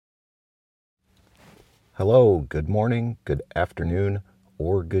Hello, good morning, good afternoon,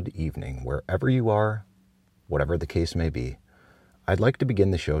 or good evening, wherever you are, whatever the case may be. I'd like to begin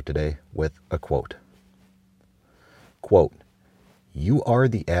the show today with a quote. Quote, "You are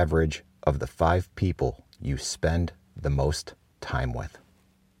the average of the 5 people you spend the most time with."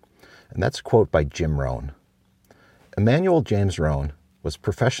 And that's a quote by Jim Rohn. Emmanuel James Rohn was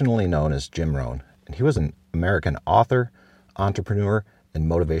professionally known as Jim Rohn, and he was an American author, entrepreneur, and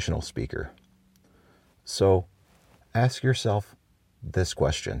motivational speaker. So ask yourself this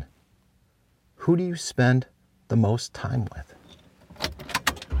question. Who do you spend the most time with?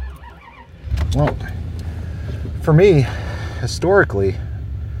 Well, for me, historically,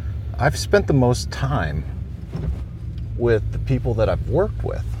 I've spent the most time with the people that I've worked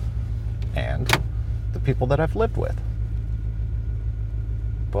with and the people that I've lived with.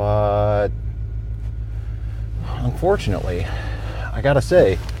 But unfortunately, I gotta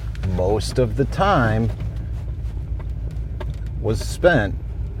say, most of the time was spent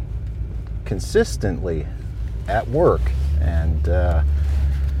consistently at work, and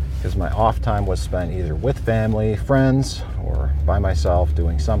because my off time was spent either with family, friends, or by myself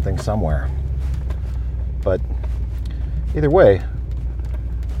doing something somewhere. But either way,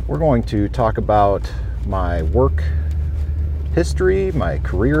 we're going to talk about my work history, my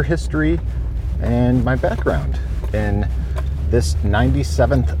career history, and my background in this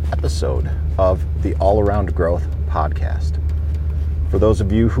 97th episode of the All Around Growth podcast. For those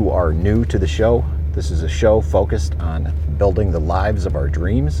of you who are new to the show, this is a show focused on building the lives of our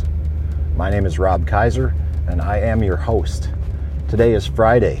dreams. My name is Rob Kaiser, and I am your host. Today is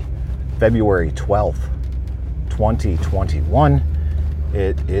Friday, February 12th, 2021.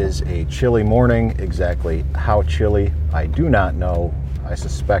 It is a chilly morning. Exactly how chilly, I do not know. I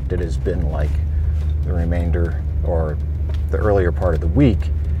suspect it has been like the remainder or the earlier part of the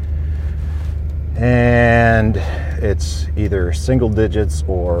week, and it's either single digits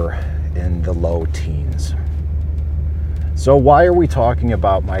or in the low teens. So why are we talking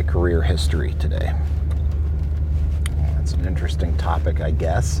about my career history today? Well, that's an interesting topic, I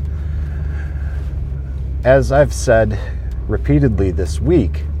guess. As I've said repeatedly this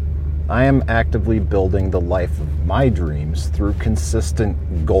week, I am actively building the life of my dreams through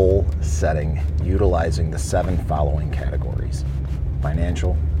consistent goal setting, utilizing the 7 following categories: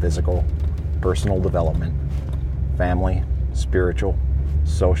 financial, physical, personal development, family, spiritual,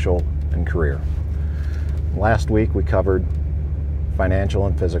 social, and career. Last week we covered financial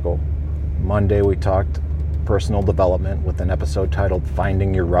and physical. Monday we talked personal development with an episode titled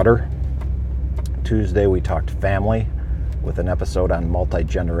Finding Your Rudder. Tuesday we talked family with an episode on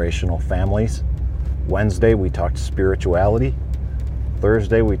multi-generational families. Wednesday, we talked spirituality.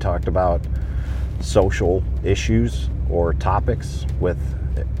 Thursday, we talked about social issues or topics with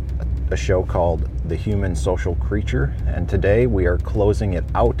a show called The Human Social Creature. And today, we are closing it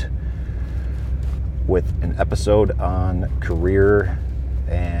out with an episode on career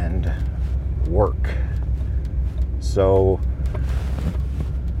and work.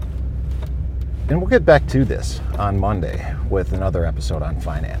 And we'll get back to this on Monday with another episode on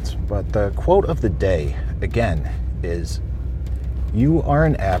finance. But the quote of the day, again, is, "You are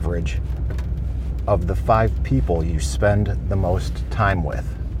an average of the 5 people you spend the most time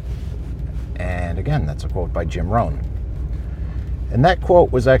with." And again, that's a quote by Jim Rohn. And that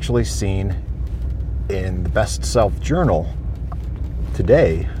quote was actually seen in the Best Self Journal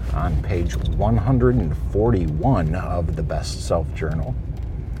today on page 141 of the Best Self Journal.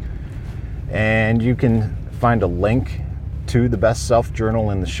 And you can find a link to the Best Self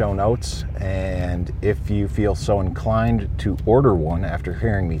Journal in the show notes. And if you feel so inclined to order one after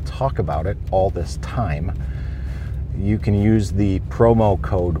hearing me talk about it all this time, you can use the promo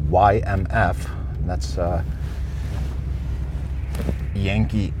code YMF. That's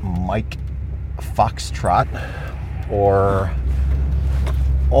Yankee Mike Foxtrot, or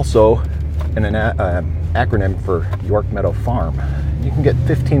also an acronym for York Meadow Farm. You can get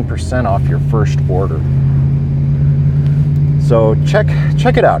 15% off your first order. So check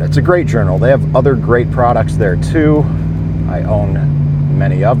it out. It's a great journal. They have other great products there too. I own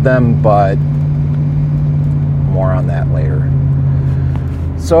many of them, but more on that later.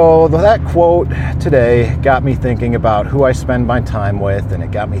 So that quote today got me thinking about who I spend my time with, and it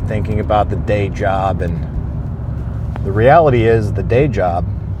got me thinking about the day job. And the reality is the day job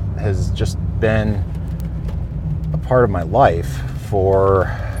has just been a part of my life for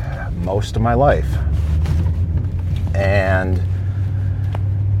most of my life. And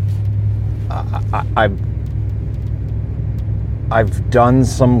I've done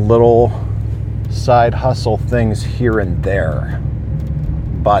some little side hustle things here and there,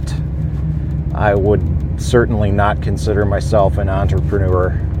 but I would certainly not consider myself an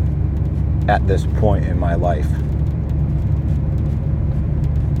entrepreneur at this point in my life.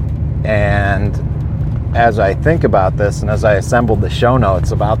 And as I think about this, and as I assembled the show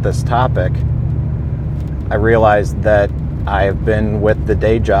notes about this topic, I realized that I have been with the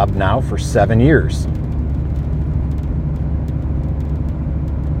day job now for 7 years.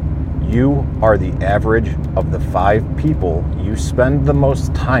 You are the average of the 5 people you spend the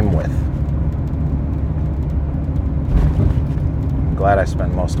most time with. I'm glad I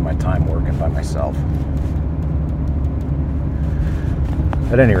spend most of my time working by myself.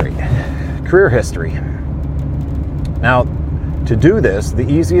 At any rate, career history. Now, to do this, the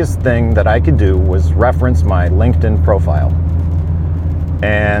easiest thing that I could do was reference my LinkedIn profile.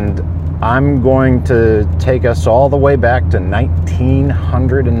 And I'm going to take us all the way back to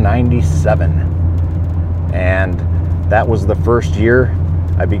 1997. And that was the first year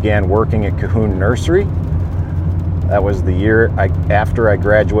I began working at Cahoon Nursery. That was the year after I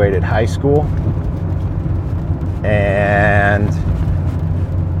graduated high school. And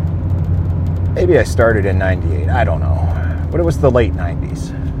maybe I started in 98, I don't know. But it was the late 90s.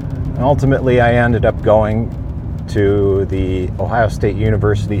 And ultimately, I ended up going to the Ohio State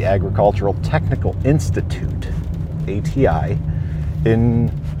University Agricultural Technical Institute, ATI,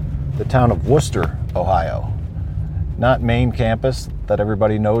 in the town of Wooster, Ohio. Not main campus that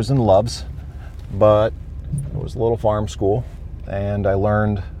everybody knows and loves, but it was a little farm school, and I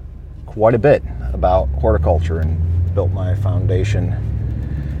learned quite a bit about horticulture and built my foundation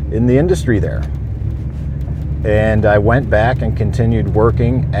in the industry there. And I went back and continued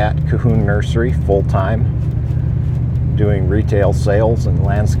working at Cahoon Nursery full-time, doing retail sales and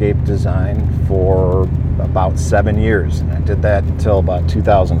landscape design for about 7 years. And I did that until about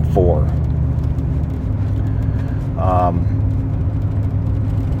 2004.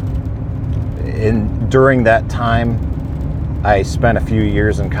 During that time, I spent a few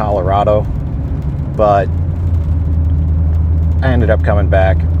years in Colorado, but I ended up coming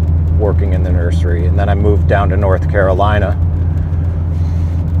back working in the nursery, and then I moved down to North Carolina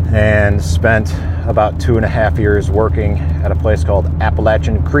and spent about 2.5 years working at a place called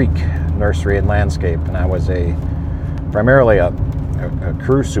Appalachian Creek Nursery and Landscape, and I was primarily a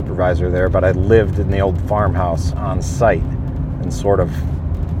crew supervisor there, but I lived in the old farmhouse on site and sort of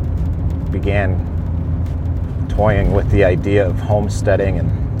began toying with the idea of homesteading and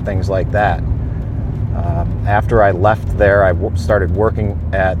things like that. After I left there, I started working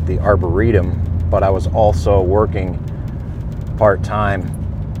at the Arboretum, but I was also working part-time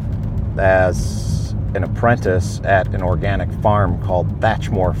as an apprentice at an organic farm called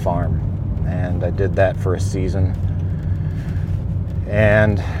Thatchmore Farm, and I did that for a season.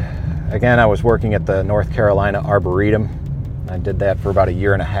 And again, I was working at the North Carolina Arboretum. I did that for about 1.5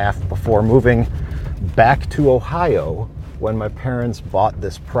 years before moving back to Ohio when my parents bought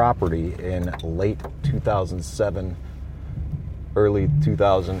this property in late 2007, early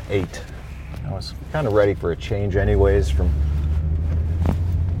 2008. I was kind of ready for a change anyways from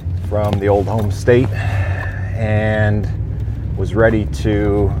the old home state, and was ready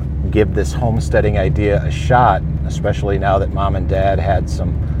to give this homesteading idea a shot, especially now that Mom and Dad had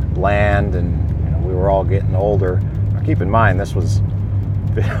some land and we were all getting older. Now, keep in mind, this was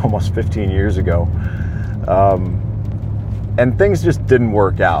almost 15 years ago. And things just didn't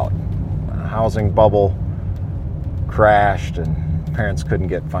work out. Housing bubble crashed and parents couldn't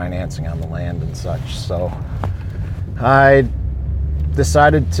get financing on the land and such. So I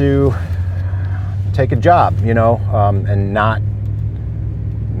decided to take a job, and not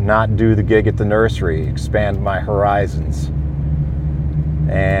do the gig at the nursery, expand my horizons.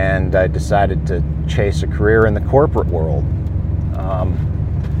 And I decided to chase a career in the corporate world.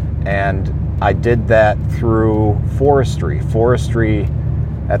 And I did that through forestry. Forestry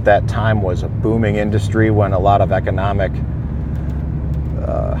at that time was a booming industry when a lot of economic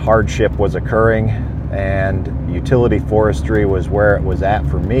hardship was occurring, and utility forestry was where it was at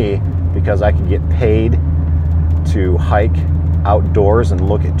for me because I could get paid to hike outdoors and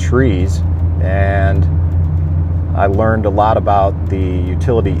look at trees, and I learned a lot about the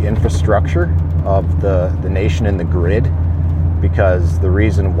utility infrastructure of the nation and the grid, because the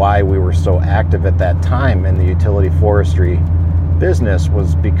reason why we were so active at that time in the utility forestry business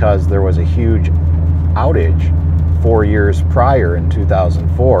was because there was a huge outage 4 years prior in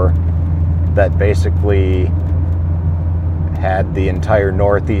 2004 that basically had the entire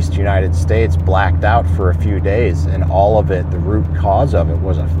northeast United States blacked out for a few days, and all of it, the root cause of it,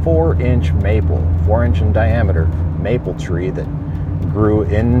 was a 4-inch maple, 4-inch in diameter maple tree that grew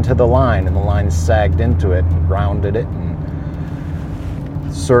into the line, and the line sagged into it and grounded it and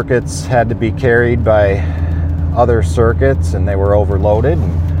circuits had to be carried by other circuits, and they were overloaded,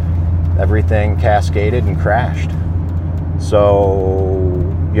 and everything cascaded and crashed. So,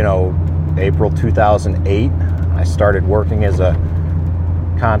 April 2008, I started working as a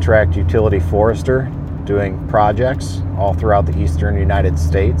contract utility forester, doing projects all throughout the eastern United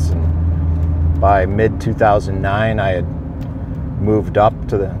States. And by mid-2009, I had moved up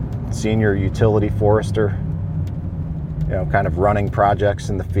to the senior utility forester, kind of running projects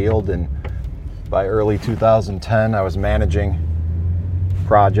in the field. And by early 2010, I was managing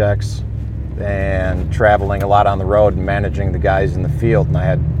projects and traveling a lot on the road and managing the guys in the field. And I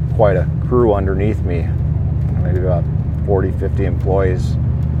had quite a crew underneath me, maybe about 40, 50 employees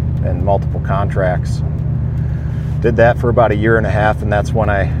and multiple contracts. Did that for about a year and a half, and that's when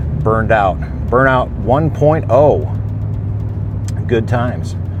I burned out. Burnout 1.0. Good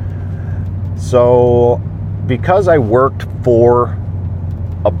times. So because I worked for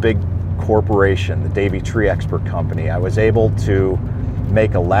a big corporation, the Davey Tree Expert Company, I was able to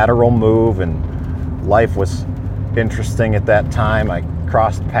make a lateral move, and life was interesting at that time. I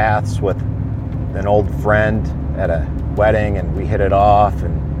crossed paths with an old friend at a wedding, and we hit it off,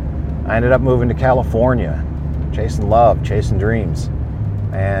 and I ended up moving to California, chasing love, chasing dreams,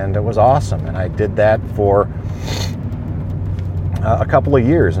 and it was awesome. And I did that for a couple of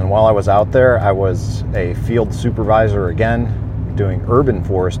years, and while I was out there, I was a field supervisor again, doing urban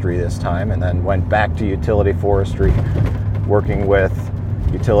forestry this time, and then went back to utility forestry, working with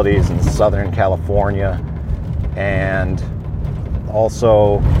utilities in Southern California. And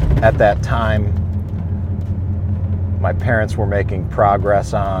also at that time, my parents were making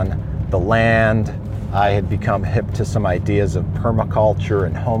progress on the land. I had become hip to some ideas of permaculture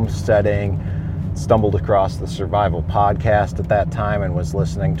and homesteading, stumbled across the Survival Podcast at that time and was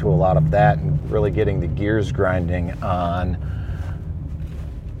listening to a lot of that and really getting the gears grinding on,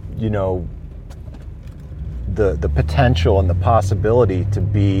 the potential and the possibility to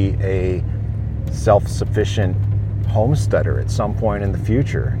be a self-sufficient homesteader at some point in the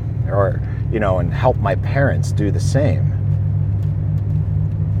future, or and help my parents do the same.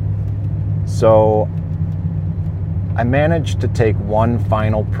 So I managed to take one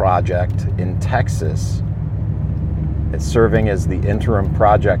final project in Texas. It's serving as the interim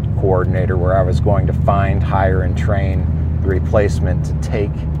project coordinator, where I was going to find, hire, and train the replacement to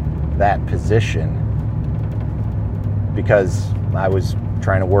take that position, because I was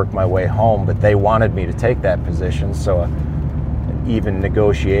trying to work my way home, but they wanted me to take that position. So an even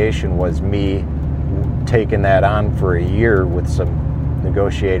negotiation was me taking that on for a year with some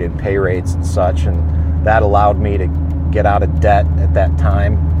negotiated pay rates and such, and that allowed me to get out of debt at that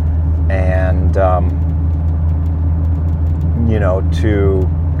time, and to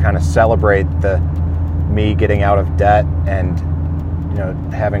kind of celebrate me getting out of debt and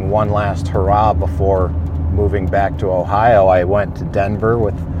having one last hurrah before moving back to Ohio. I went to Denver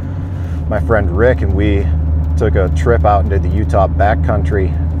with my friend Rick, and we took a trip out into the Utah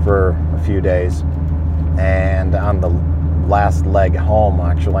backcountry for a few days. And on the last leg home,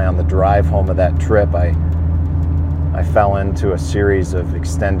 actually on the drive home of that trip, I fell into a series of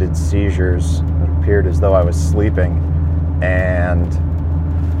extended seizures. It appeared as though I was sleeping. And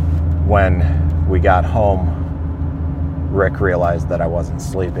when we got home, Rick realized that I wasn't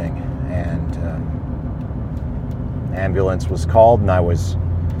sleeping, and ambulance was called, and I was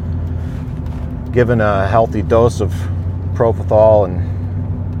given a healthy dose of propofol and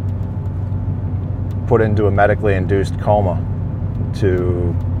put into a medically induced coma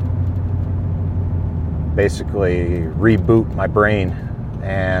to basically reboot my brain.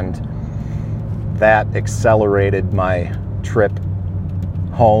 And that accelerated my trip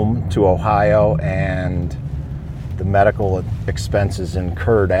home to Ohio, and the medical expenses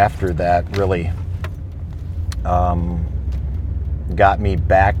incurred after that really got me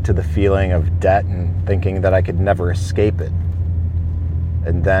back to the feeling of debt and thinking that I could never escape it.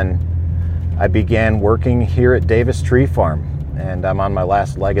 And then I began working here at Davis Tree Farm, and I'm on my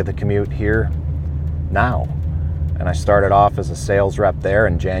last leg of the commute here now. And I started off as a sales rep there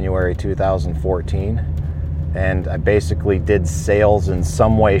in January 2014, and I basically did sales in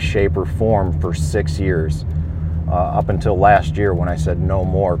some way, shape, or form for 6 years, up until last year when I said no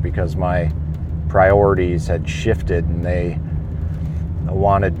more, because my priorities had shifted and they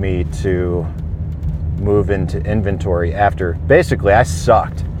wanted me to move into inventory after basically I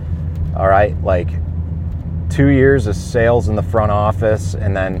sucked. All right, like 2 years of sales in the front office,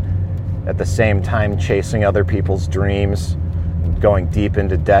 and then at the same time chasing other people's dreams, going deep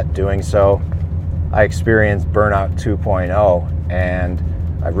into debt doing so. I experienced burnout 2.0, and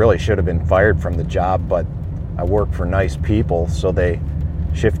I really should have been fired from the job, but I work for nice people, so they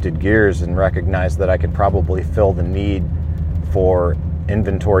shifted gears and recognized that I could probably fill the need for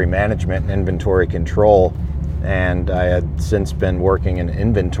inventory management and inventory control. And I had since been working in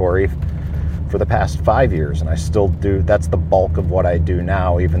inventory for the past 5 years, and I still do. That's the bulk of what I do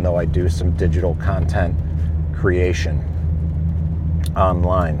now, even though I do some digital content creation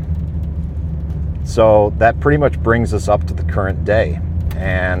online. So that pretty much brings us up to the current day.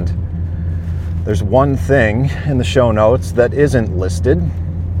 And there's one thing in the show notes that isn't listed.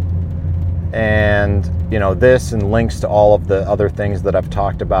 And, this and links to all of the other things that I've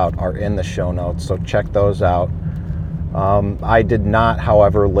talked about are in the show notes, so check those out. I did not,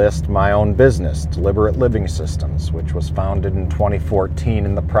 however, list my own business, Deliberate Living Systems, which was founded in 2014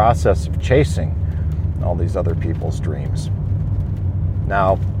 in the process of chasing all these other people's dreams.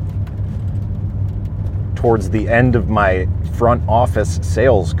 Now, towards the end of my front office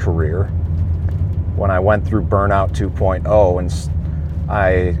sales career, when I went through Burnout 2.0 and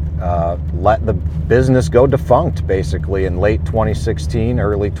I let the business go defunct basically in late 2016,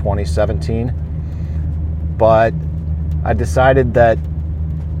 early 2017. But I decided that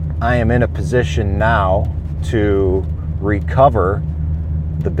I am in a position now to recover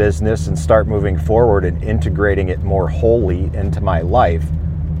the business and start moving forward and integrating it more wholly into my life.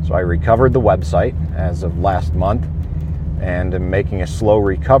 So I recovered the website as of last month and am making a slow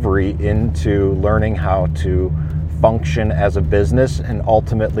recovery into learning how to function as a business and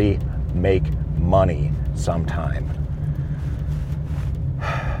ultimately make money sometime.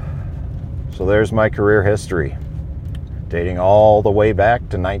 So there's my career history, dating all the way back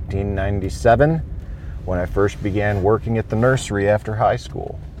to 1997 when I first began working at the nursery after high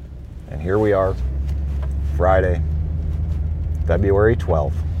school. And here we are, Friday, February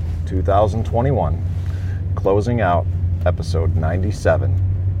 12th, 2021, closing out episode 97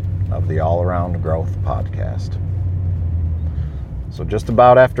 of the All Around Growth podcast. So just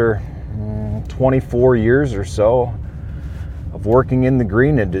about after 24 years or so of working in the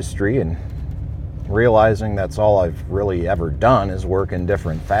green industry and realizing that's all I've really ever done is work in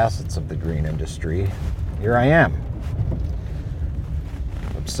different facets of the green industry, here I am,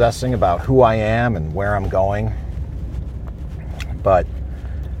 obsessing about who I am and where I'm going. But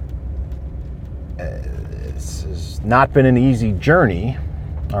it's not been an easy journey,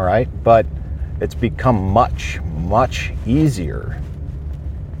 all right, but it's become much, much easier.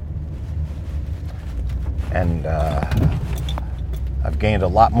 And I've gained a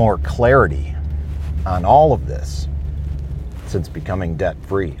lot more clarity on all of this since becoming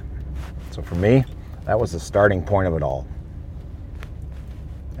debt-free. So for me, that was the starting point of it all.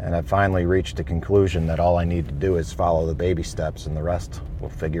 And I finally reached a conclusion that all I need to do is follow the baby steps and the rest will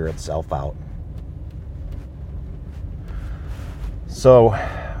figure itself out. So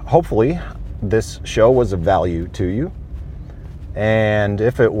hopefully this show was of value to you. And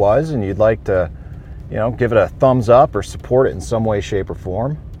if it was, and you'd like to, give it a thumbs up or support it in some way, shape, or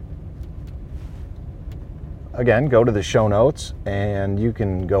form, again, go to the show notes and you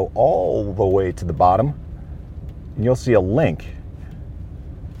can go all the way to the bottom and you'll see a link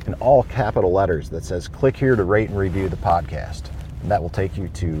in all capital letters that says click here to rate and review the podcast. And that will take you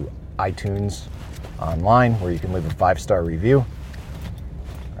to iTunes online where you can leave a 5-star review,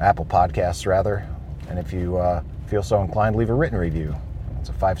 Apple Podcasts rather, and if you feel so inclined, leave a written review. It's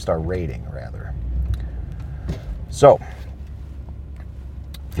a 5-star rating rather. So,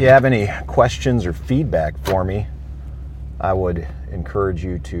 if you have any questions or feedback for me, I would encourage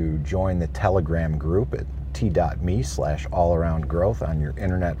you to join the Telegram group at t.me/allaroundgrowth on your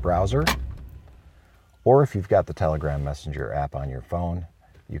internet browser. Or if you've got the Telegram Messenger app on your phone,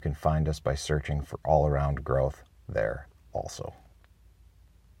 you can find us by searching for All Around Growth there also.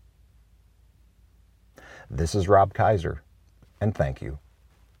 This is Rob Kaiser, and thank you